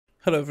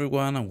Hello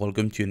everyone and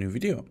welcome to a new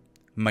video.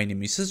 My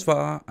name is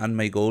Issavi and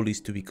my goal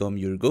is to become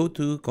your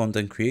go-to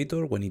content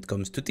creator when it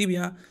comes to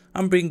Tibia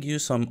and bring you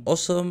some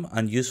awesome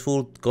and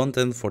useful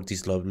content for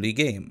this lovely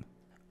game.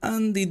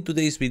 And in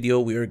today's video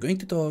we are going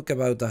to talk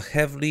about a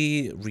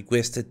heavily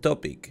requested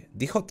topic,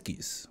 the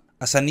hotkeys.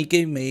 As an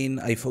EK main,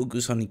 I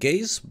focus on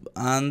EKs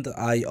and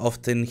I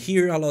often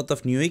hear a lot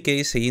of new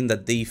EKs saying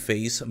that they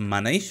face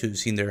mana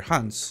issues in their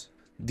hands.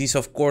 This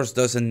of course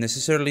doesn't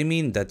necessarily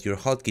mean that your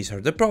hotkeys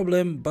are the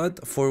problem,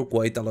 but for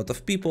quite a lot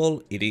of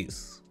people it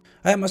is.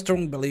 I am a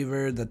strong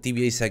believer that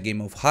Tibia is a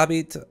game of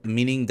habit,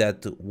 meaning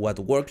that what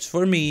works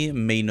for me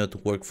may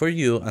not work for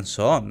you and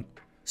so on.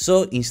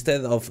 So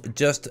instead of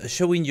just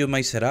showing you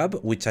my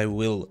setup, which I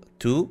will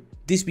too,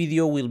 this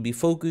video will be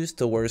focused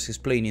towards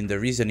explaining the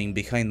reasoning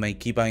behind my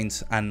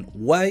keybinds and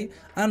why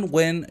and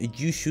when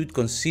you should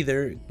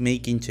consider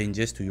making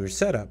changes to your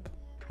setup.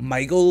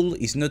 My goal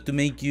is not to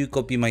make you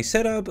copy my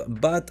setup,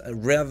 but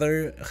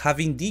rather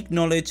having the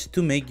knowledge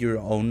to make your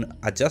own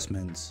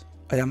adjustments.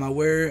 I am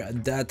aware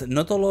that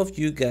not all of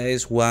you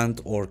guys want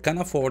or can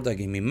afford a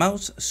gaming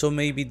mouse, so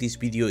maybe this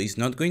video is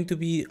not going to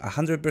be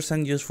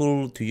 100%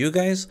 useful to you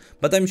guys,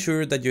 but I'm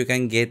sure that you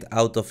can get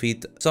out of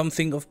it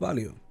something of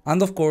value.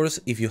 And of course,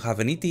 if you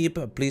have any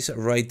tip, please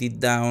write it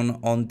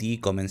down on the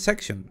comment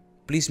section.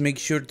 Please make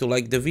sure to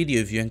like the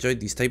video if you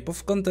enjoyed this type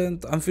of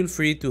content and feel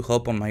free to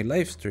hop on my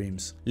live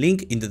streams,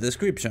 link in the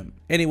description.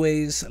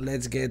 Anyways,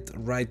 let's get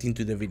right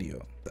into the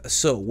video.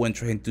 So when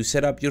trying to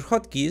set up your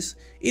hotkeys,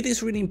 it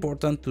is really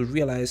important to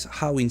realize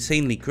how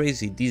insanely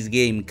crazy this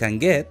game can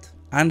get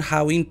and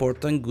how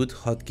important good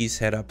hotkey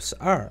setups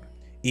are.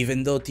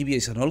 Even though Tibia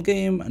is an old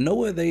game,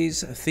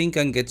 nowadays things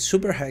can get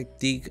super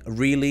hectic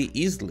really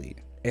easily,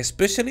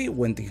 especially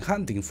when team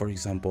hunting, for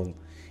example.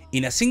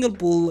 In a single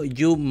pool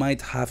you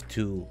might have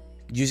to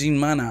using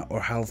mana or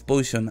health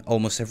potion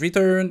almost every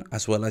turn,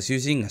 as well as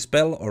using a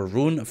spell or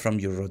rune from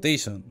your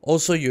rotation.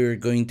 Also, you're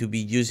going to be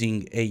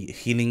using a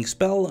healing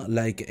spell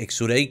like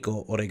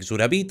Exureiko or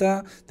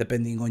Exuravita,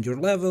 depending on your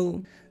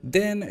level.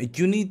 Then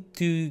you need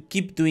to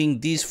keep doing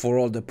this for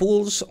all the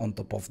pools. On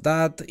top of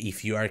that,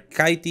 if you are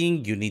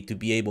kiting, you need to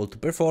be able to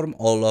perform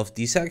all of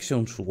these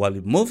actions while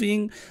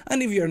moving,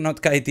 and if you are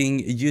not kiting,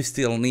 you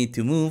still need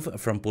to move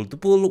from pool to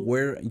pool,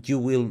 where you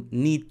will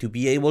need to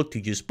be able to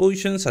use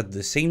potions at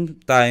the same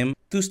time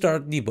to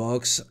start the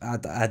box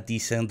at a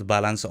decent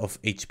balance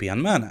of HP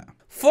and mana.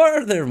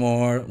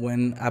 Furthermore,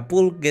 when a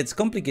pool gets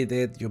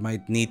complicated, you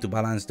might need to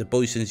balance the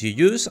potions you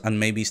use and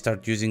maybe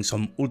start using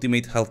some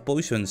ultimate health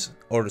potions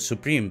or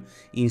supreme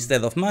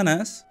instead of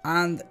manas.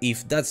 And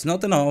if that's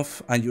not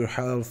enough and your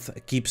health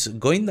keeps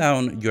going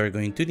down, you are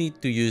going to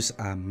need to use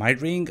a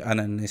Might Ring and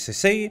an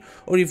SSA,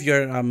 or if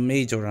you're a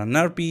mage or an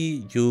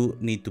RP, you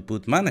need to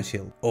put mana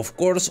shield. Of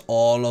course,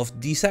 all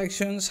of these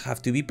actions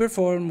have to be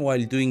performed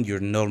while doing your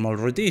normal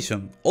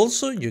rotation.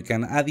 Also, you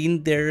can add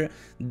in there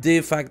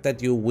the fact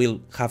that you will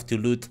have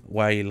to loot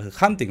while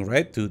hunting,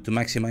 right, to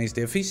maximize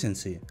the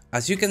efficiency.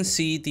 As you can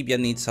see, Tibia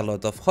needs a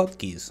lot of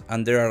hotkeys,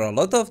 and there are a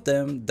lot of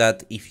them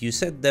that if you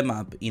set them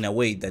up in a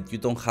way that you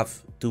don't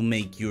have to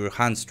make your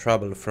hands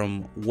travel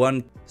from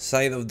one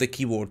side of the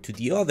keyboard to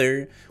the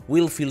other,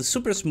 will feel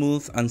super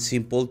smooth and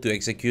simple to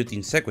execute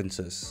in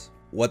sequences.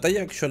 What I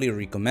actually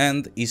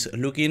recommend is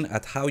looking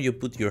at how you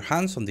put your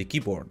hands on the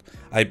keyboard.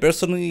 I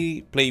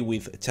personally play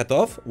with chat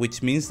off,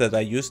 which means that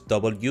I use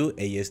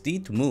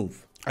WASD to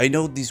move. I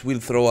know this will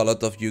throw a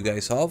lot of you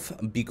guys off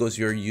because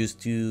you're used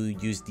to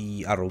use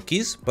the arrow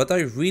keys, but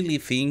I really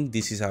think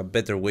this is a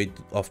better way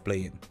of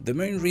playing. The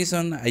main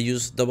reason I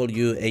use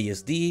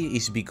WASD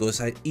is because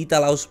it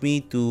allows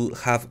me to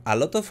have a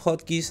lot of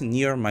hotkeys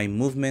near my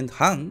movement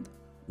hand,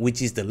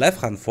 which is the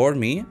left hand for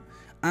me,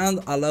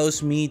 and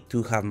allows me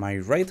to have my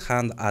right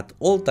hand at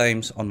all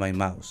times on my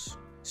mouse.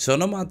 So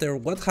no matter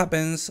what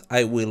happens,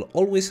 I will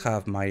always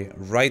have my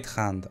right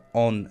hand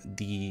on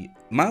the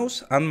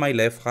mouse and my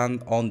left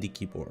hand on the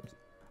keyboard.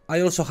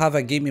 I also have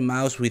a gaming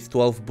mouse with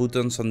 12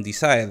 buttons on the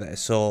side,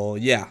 so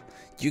yeah,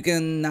 you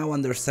can now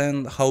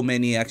understand how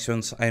many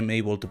actions I'm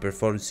able to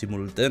perform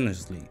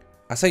simultaneously.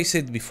 As I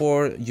said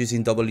before,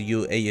 using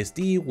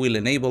WASD will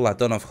enable a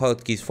ton of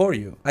hotkeys for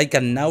you. I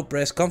can now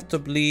press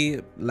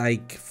comfortably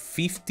like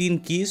 15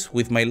 keys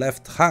with my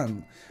left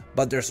hand,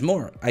 but there's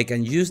more. I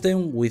can use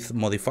them with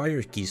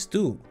modifier keys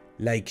too,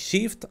 like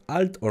Shift,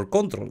 Alt or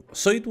Control,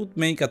 so it would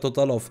make a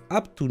total of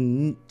up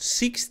to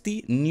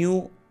 60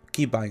 new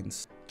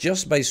keybinds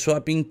just by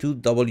swapping to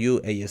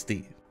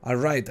WASD.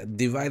 Alright,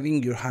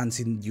 dividing your hands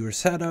in your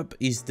setup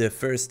is the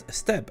first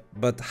step,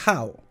 but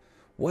how?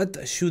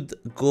 What should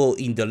go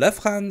in the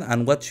left hand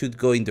and what should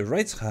go in the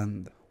right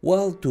hand?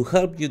 Well, to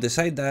help you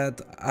decide that,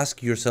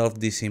 ask yourself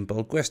this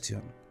simple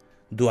question.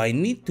 Do I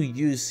need to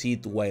use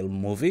it while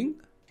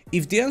moving?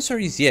 If the answer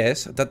is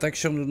yes, that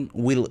action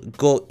will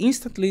go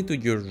instantly to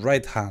your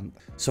right hand.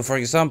 So for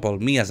example,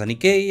 me as an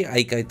EK,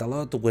 I kite a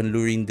lot when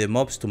luring the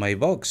mobs to my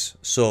box.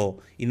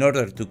 So in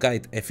order to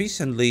kite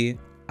efficiently,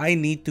 I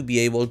need to be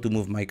able to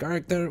move my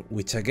character,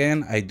 which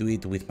again I do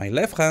it with my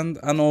left hand,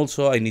 and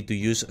also I need to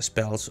use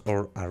spells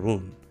or a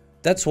rune.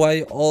 That's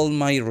why all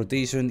my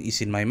rotation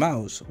is in my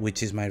mouse,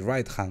 which is my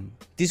right hand.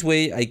 This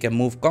way I can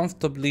move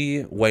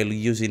comfortably while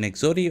using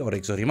Exori or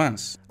Exori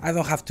Mas. I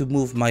don't have to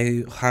move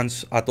my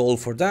hands at all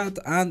for that,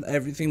 and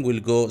everything will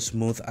go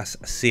smooth as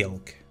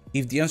silk.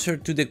 If the answer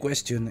to the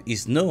question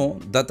is no,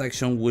 that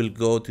action will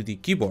go to the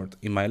keyboard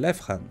in my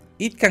left hand.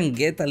 It can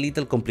get a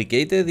little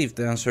complicated if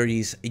the answer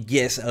is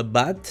yes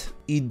but.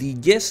 In the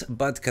yes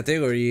but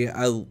category,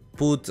 I'll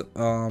put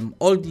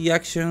all the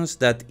actions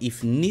that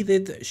if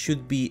needed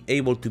should be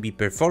able to be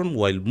performed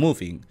while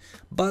moving,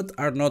 but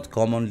are not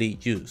commonly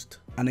used.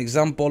 An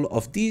example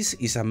of this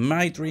is a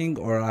mitring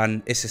or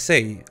an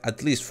SSA.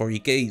 At least for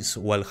case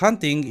while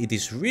hunting, it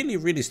is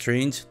really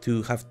strange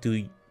to have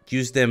to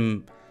use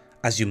them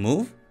as you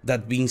move.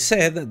 That being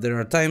said, there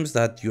are times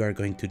that you are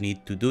going to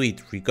need to do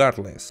it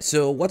regardless.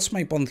 So what's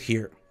my point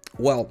here?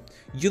 Well,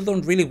 you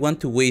don't really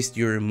want to waste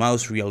your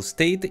mouse real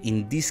estate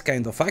in this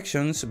kind of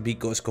actions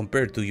because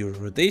compared to your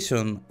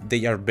rotation,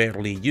 they are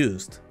barely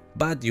used.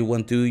 But you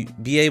want to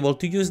be able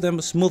to use them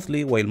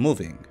smoothly while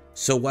moving.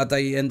 So what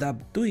I end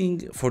up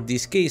doing for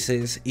these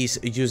cases is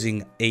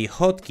using a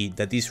hotkey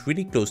that is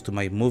really close to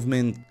my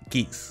movement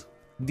keys.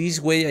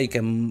 This way I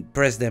can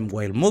press them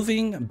while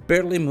moving,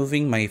 barely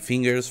moving my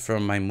fingers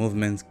from my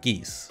movement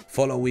keys.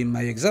 Following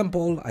my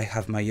example, I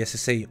have my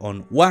SSA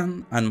on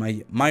 1 and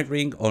my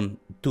mitring on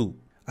 2.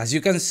 As you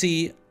can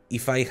see,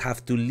 if I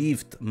have to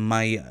lift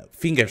my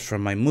fingers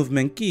from my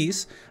movement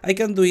keys, I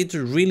can do it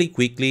really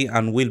quickly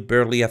and will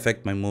barely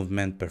affect my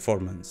movement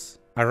performance.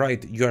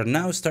 Alright, you are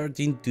now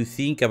starting to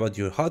think about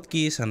your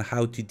hotkeys and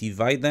how to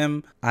divide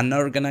them and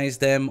organize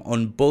them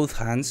on both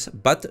hands,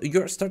 but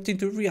you're starting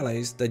to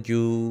realize that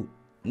you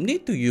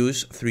need to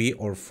use 3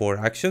 or 4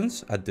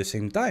 actions at the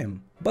same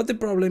time. But the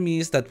problem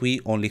is that we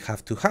only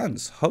have 2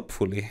 hands,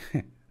 hopefully.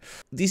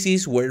 This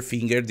is where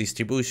finger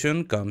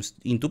distribution comes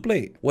into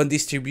play. When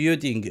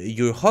distributing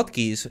your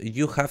hotkeys,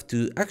 you have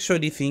to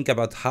actually think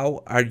about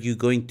how are you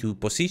going to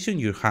position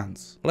your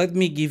hands. Let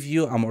me give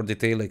you a more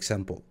detailed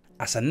example.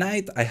 As a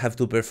knight, I have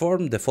to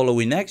perform the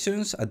following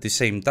actions at the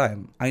same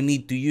time. I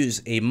need to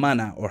use a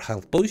mana or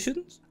health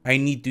potion. I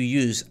need to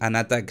use an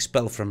attack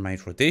spell from my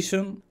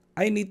rotation.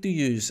 I need to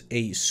use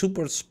a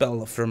support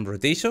spell from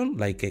rotation,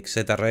 like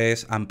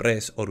Exetares,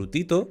 Ampress or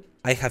Utito.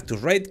 I have to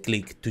right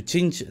click to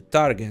change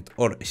target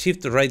or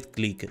shift right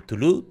click to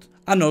loot.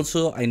 And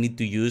also I need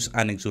to use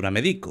an Exura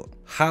Medico.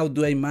 How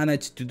do I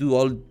manage to do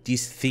all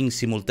these things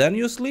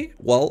simultaneously?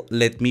 Well,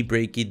 let me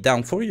break it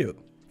down for you.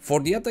 For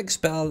the attack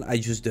spell, I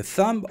use the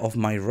thumb of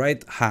my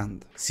right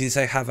hand. Since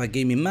I have a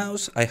gaming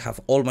mouse, I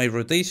have all my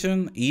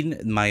rotation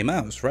in my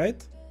mouse,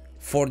 right?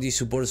 For the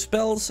support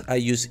spells, I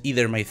use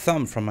either my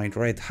thumb from my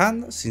right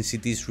hand, since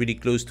it is really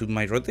close to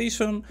my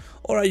rotation,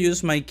 or I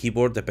use my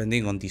keyboard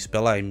depending on the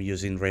spell I'm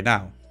using right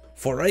now.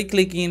 For right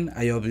clicking,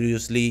 I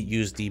obviously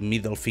use the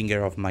middle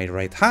finger of my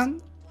right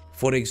hand.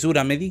 For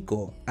Exura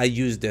Medico, I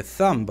use the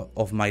thumb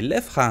of my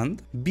left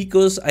hand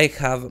because I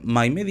have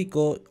my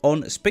Medico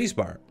on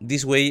spacebar.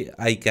 This way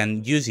I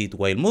can use it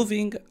while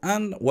moving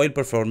and while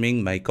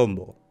performing my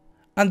combo.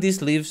 And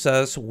this leaves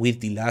us with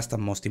the last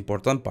and most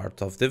important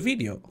part of the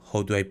video.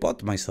 How do I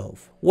pot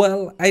myself?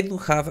 Well, I do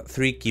have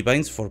 3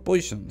 keybinds for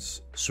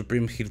potions: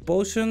 Supreme Health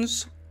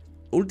Potions,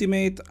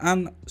 Ultimate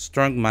and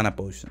Strong Mana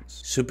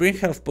Potions. Supreme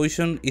Health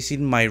Potion is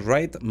in my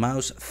right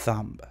mouse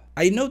thumb.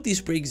 I know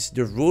this breaks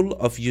the rule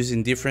of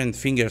using different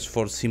fingers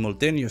for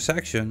simultaneous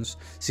actions,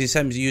 since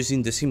I'm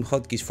using the same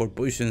hotkeys for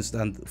potions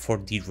than for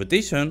the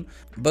rotation,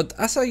 but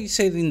as I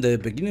said in the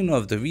beginning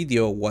of the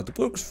video, what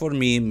works for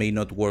me may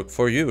not work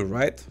for you,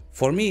 right?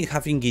 For me,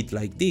 having it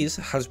like this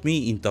helps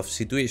me in tough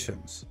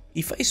situations.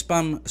 If I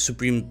spam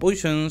Supreme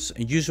Potions,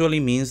 usually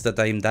means that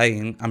I am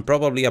dying and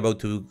probably about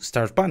to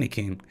start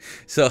panicking,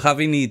 so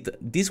having it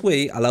this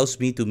way allows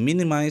me to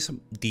minimize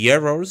the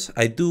errors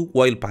I do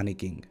while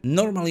panicking.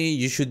 Normally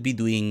you should be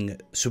doing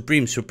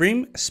Supreme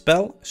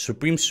Spell,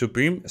 Supreme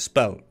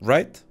Spell,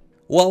 right?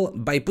 Well,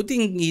 by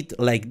putting it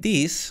like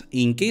this,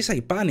 in case I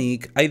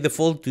panic, I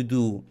default to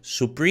do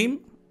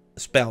Supreme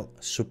Spell,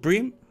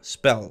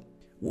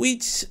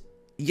 which,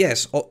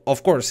 yes,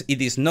 of course,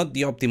 it is not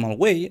the optimal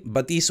way,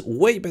 but is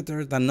way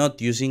better than not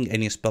using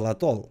any spell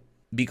at all,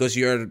 because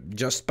you're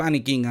just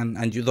panicking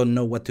and you don't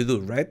know what to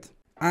do, right?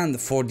 And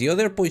for the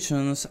other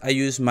potions, I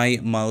use my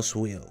mouse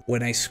wheel.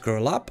 When I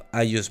scroll up,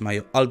 I use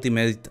my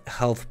ultimate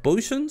health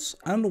potions,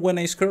 and when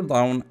I scroll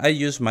down, I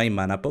use my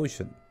mana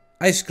potion.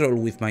 I scroll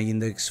with my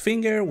index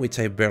finger, which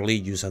I barely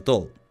use at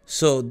all.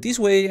 So this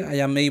way I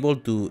am able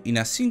to, in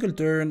a single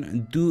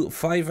turn, do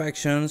 5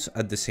 actions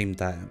at the same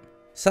time.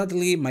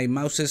 Sadly, my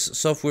mouse's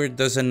software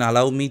doesn't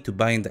allow me to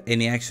bind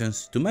any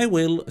actions to my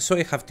wheel, so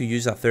I have to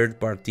use a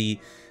third-party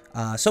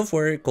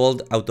software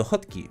called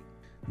AutoHotkey.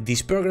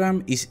 This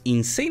program is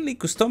insanely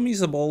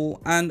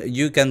customizable and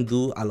you can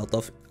do a lot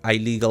of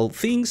illegal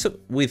things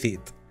with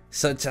it,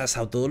 such as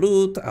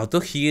auto-loot,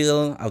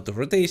 auto-heal,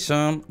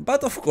 auto-rotation,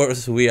 but of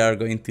course we are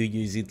going to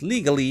use it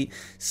legally,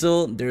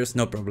 so there's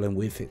no problem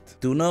with it.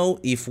 To know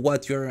if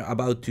what you're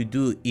about to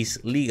do is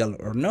legal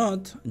or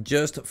not,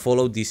 just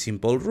follow this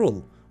simple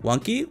rule. one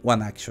key,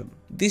 one action.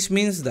 This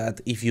means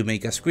that if you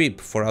make a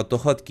script for auto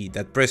hotkey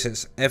that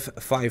presses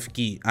F5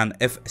 key and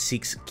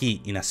F6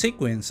 key in a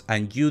sequence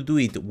and you do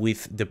it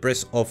with the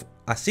press of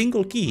a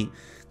single key,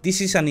 this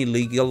is an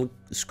illegal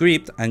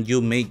script and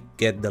you may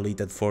get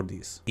deleted for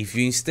this. If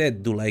you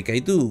instead do like I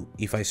do,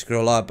 if I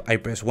scroll up I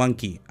press one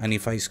key and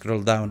if I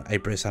scroll down I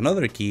press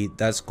another key,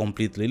 that's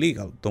completely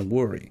legal, don't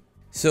worry.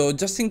 So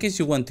just in case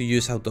you want to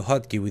use auto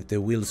hotkey with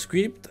the wheel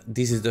script,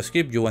 this is the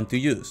script you want to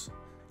use.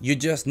 You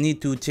just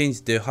need to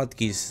change the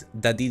hotkeys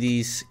that it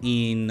is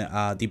in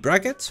the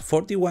brackets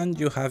for the one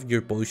you have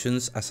your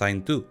potions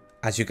assigned to.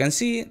 As you can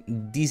see,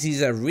 this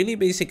is a really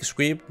basic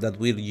script that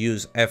will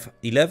use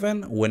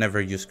F11 whenever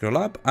you scroll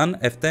up and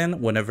F10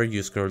 whenever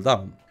you scroll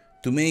down.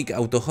 To make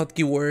auto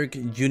hotkey work,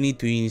 you need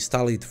to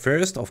install it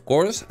first, of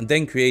course,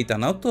 then create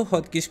an auto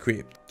hotkey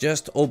script.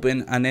 Just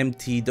open an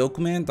empty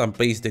document and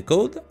paste the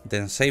code,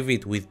 then save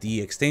it with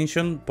the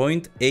extension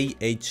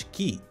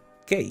 .ahkey.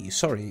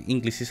 Sorry,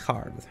 English is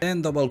hard.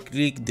 Then double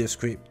click the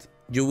script.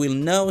 You will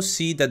now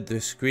see that the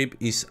script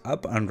is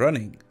up and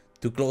running.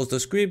 To close the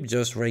script,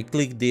 just right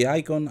click the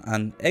icon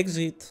and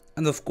exit.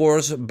 And of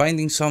course,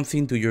 binding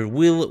something to your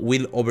wheel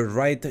will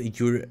override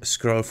your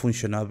scroll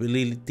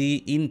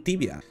functionality in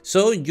Tibia.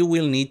 So you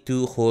will need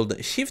to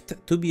hold shift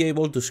to be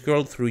able to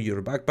scroll through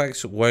your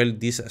backpacks while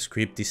this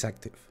script is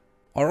active.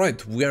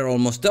 Alright, we are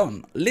almost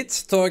done.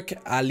 Let's talk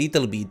a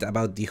little bit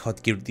about the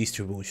hotkey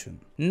distribution.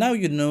 Now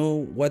you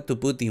know what to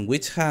put in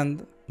which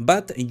hand,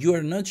 but you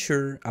are not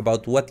sure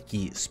about what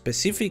key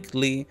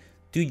specifically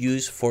to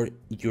use for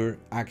your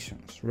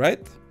actions,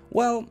 right?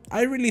 Well,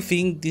 I really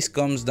think this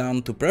comes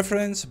down to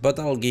preference, but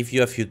I'll give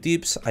you a few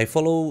tips I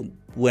follow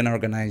when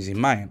organizing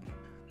mine.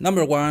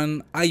 Number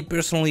 1, I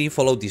personally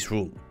follow this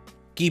rule.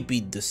 Keep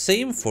it the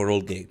same for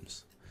all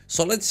games.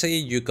 So let's say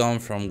you come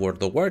from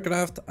World of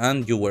Warcraft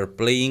and you were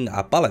playing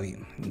a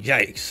paladin.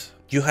 Yikes!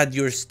 You had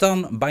your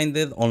stun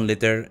binded on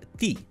letter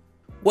T.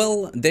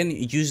 Well, then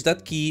use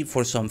that key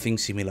for something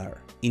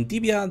similar. In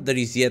Tibia there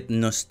is yet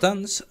no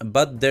stuns,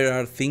 but there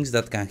are things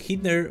that can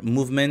hinder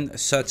movement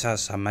such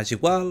as a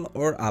magic wall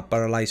or a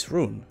paralyzed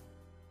rune.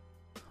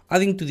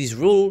 Adding to this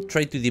rule,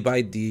 try to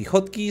divide the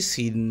hotkeys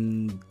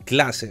in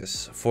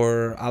classes,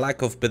 for a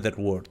lack of better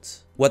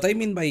words. What I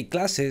mean by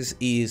classes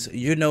is,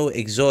 you know,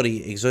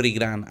 Exori,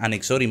 Exorigran and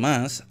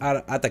Exorimas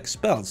are attack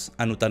spells,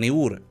 and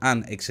Utanihur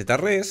and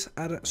Exetarres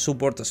are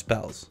support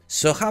spells.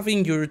 So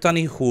having your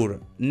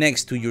Utanihur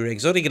next to your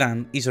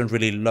Exorigran isn't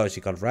really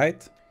logical,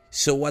 right?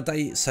 So what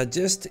I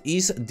suggest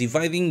is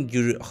dividing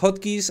your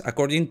hotkeys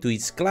according to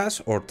its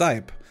class or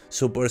type.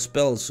 Support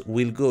spells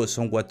will go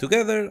somewhat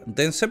together,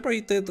 then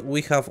separated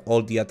we have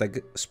all the attack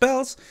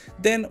spells,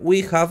 then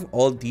we have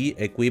all the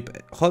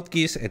equip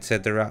hotkeys,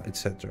 etc,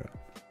 etc.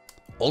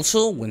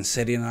 Also, when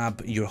setting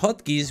up your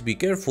hotkeys, be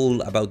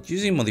careful about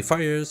using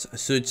modifiers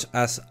such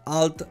as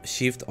Alt,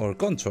 Shift or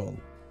Control.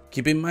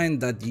 Keep in mind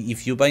that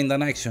if you bind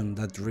an action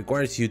that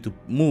requires you to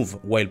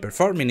move while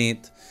performing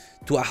it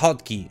to a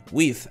hotkey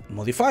with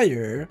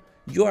modifier,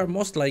 you are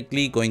most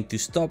likely going to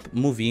stop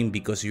moving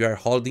because you are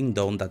holding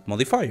down that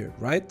modifier,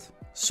 right?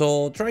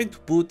 So try to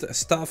put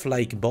stuff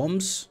like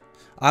bombs,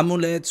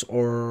 amulets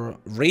or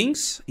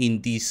rings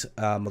in these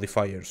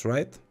modifiers,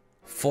 right?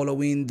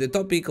 Following the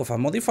topic of a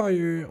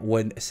modifier,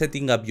 when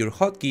setting up your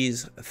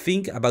hotkeys,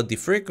 think about the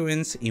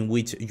frequency in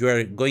which you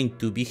are going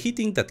to be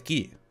hitting that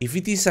key. If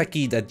it is a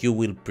key that you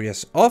will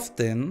press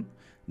often,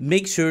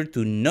 make sure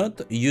to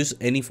not use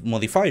any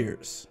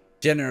modifiers.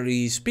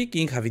 Generally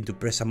speaking, having to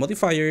press a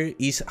modifier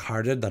is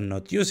harder than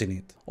not using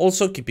it.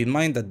 Also keep in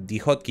mind that the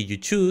hotkey you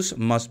choose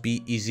must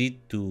be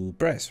easy to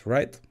press,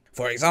 right?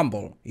 For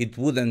example, it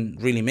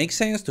wouldn't really make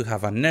sense to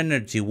have an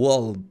energy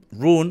wall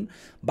rune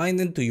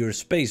binding to your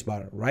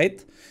spacebar,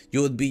 right?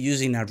 You would be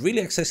using a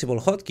really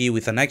accessible hotkey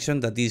with an action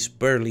that is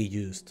barely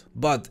used.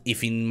 But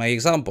if in my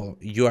example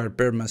you are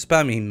perma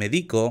spamming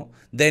Medico,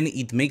 then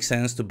it makes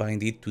sense to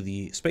bind it to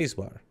the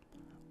spacebar.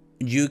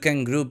 You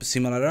can group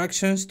similar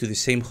actions to the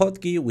same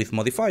hotkey with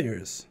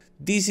modifiers.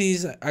 This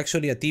is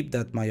actually a tip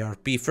that my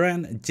RP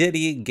friend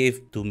Jerry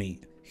gave to me.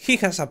 He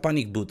has a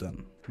panic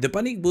button. The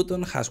panic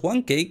button has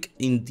one cake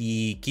in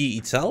the key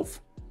itself,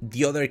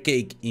 the other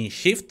cake in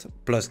shift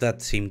plus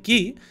that same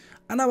key,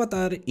 an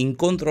avatar in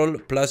control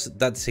plus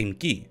that same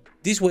key.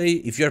 This way,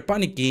 if you're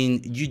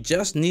panicking, you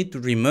just need to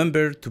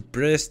remember to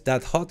press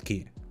that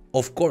hotkey.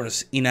 Of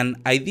course, in an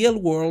ideal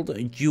world,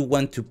 you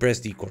want to press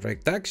the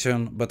correct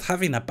action, but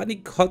having a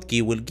panic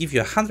hotkey will give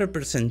you a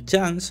 100%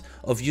 chance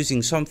of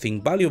using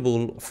something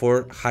valuable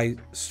for high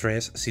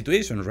stress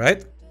situation,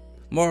 right?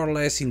 More or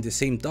less in the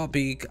same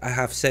topic, I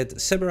have set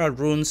several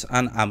runes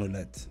and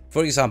amulet.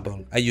 For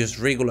example, I use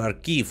regular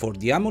key for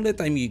the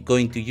amulet I'm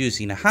going to use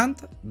in a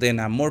hand, then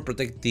a more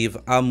protective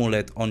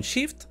amulet on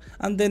shift,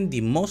 and then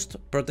the most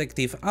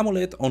protective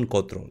amulet on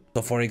control.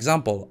 So for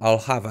example, I'll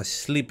have a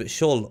sleep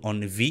shawl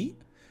on V,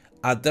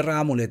 a terra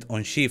amulet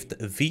on shift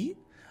V,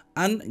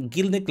 and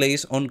guild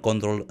necklace on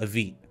control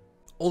V.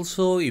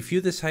 Also, if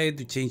you decide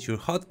to change your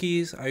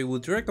hotkeys, I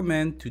would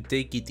recommend to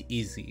take it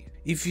easy.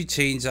 If you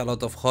change a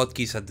lot of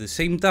hotkeys at the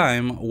same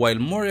time, while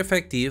more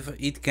effective,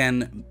 it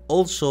can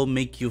also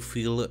make you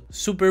feel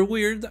super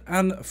weird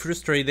and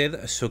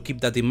frustrated, so keep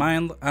that in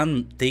mind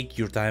and take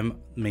your time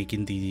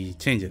making the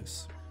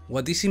changes.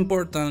 What is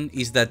important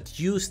is that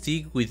you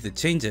stick with the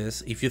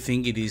changes if you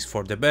think it is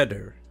for the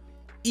better,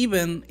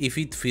 even if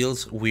it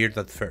feels weird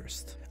at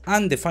first.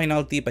 And the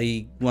final tip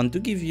I want to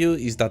give you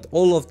is that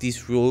all of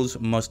these rules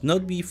must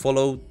not be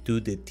followed to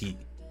the T.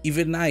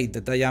 Even I,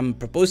 that I am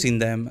proposing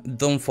them,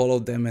 don't follow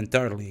them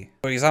entirely.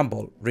 For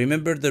example,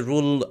 remember the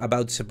rule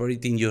about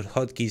separating your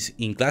hotkeys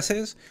in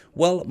classes?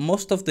 Well,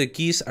 most of the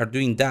keys are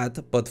doing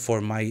that, but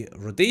for my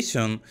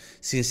rotation,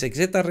 since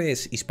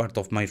execRes is part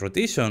of my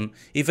rotation,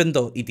 even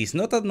though it is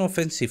not an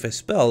offensive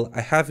spell,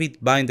 I have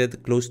it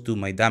binded close to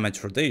my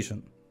damage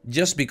rotation.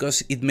 Just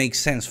because it makes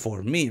sense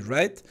for me,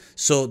 right?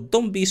 So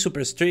don't be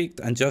super strict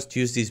and just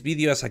use this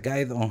video as a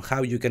guide on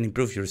how you can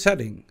improve your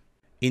setting.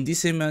 In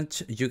this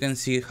image, you can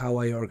see how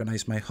I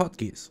organize my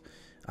hotkeys.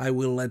 I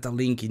will let a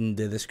link in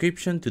the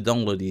description to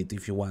download it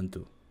if you want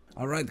to.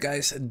 Alright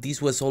guys, this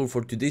was all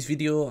for today's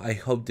video. I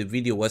hope the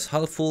video was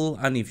helpful,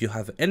 and if you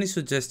have any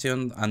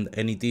suggestions and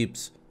any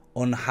tips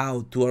on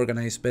how to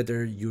organize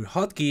better your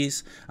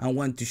hotkeys and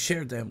want to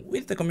share them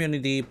with the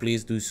community,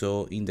 please do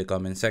so in the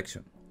comment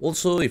section.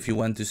 Also, if you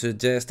want to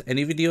suggest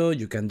any video,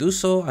 you can do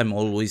so. I'm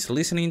always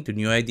listening to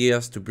new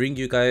ideas to bring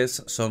you guys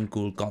some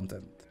cool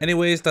content.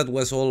 Anyways, that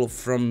was all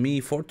from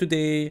me for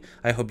today.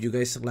 I hope you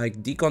guys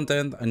liked the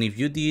content, and if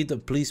you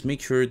did, please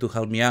make sure to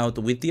help me out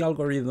with the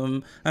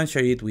algorithm and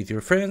share it with your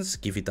friends.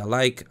 Give it a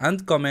like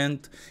and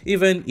comment,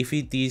 even if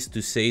it is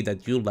to say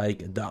that you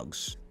like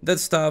dogs. That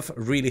stuff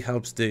really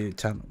helps the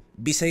channel.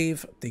 Be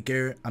safe, take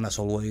care, and as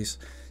always,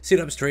 sit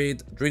up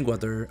straight, drink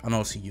water, and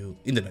I'll see you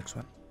in the next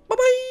one.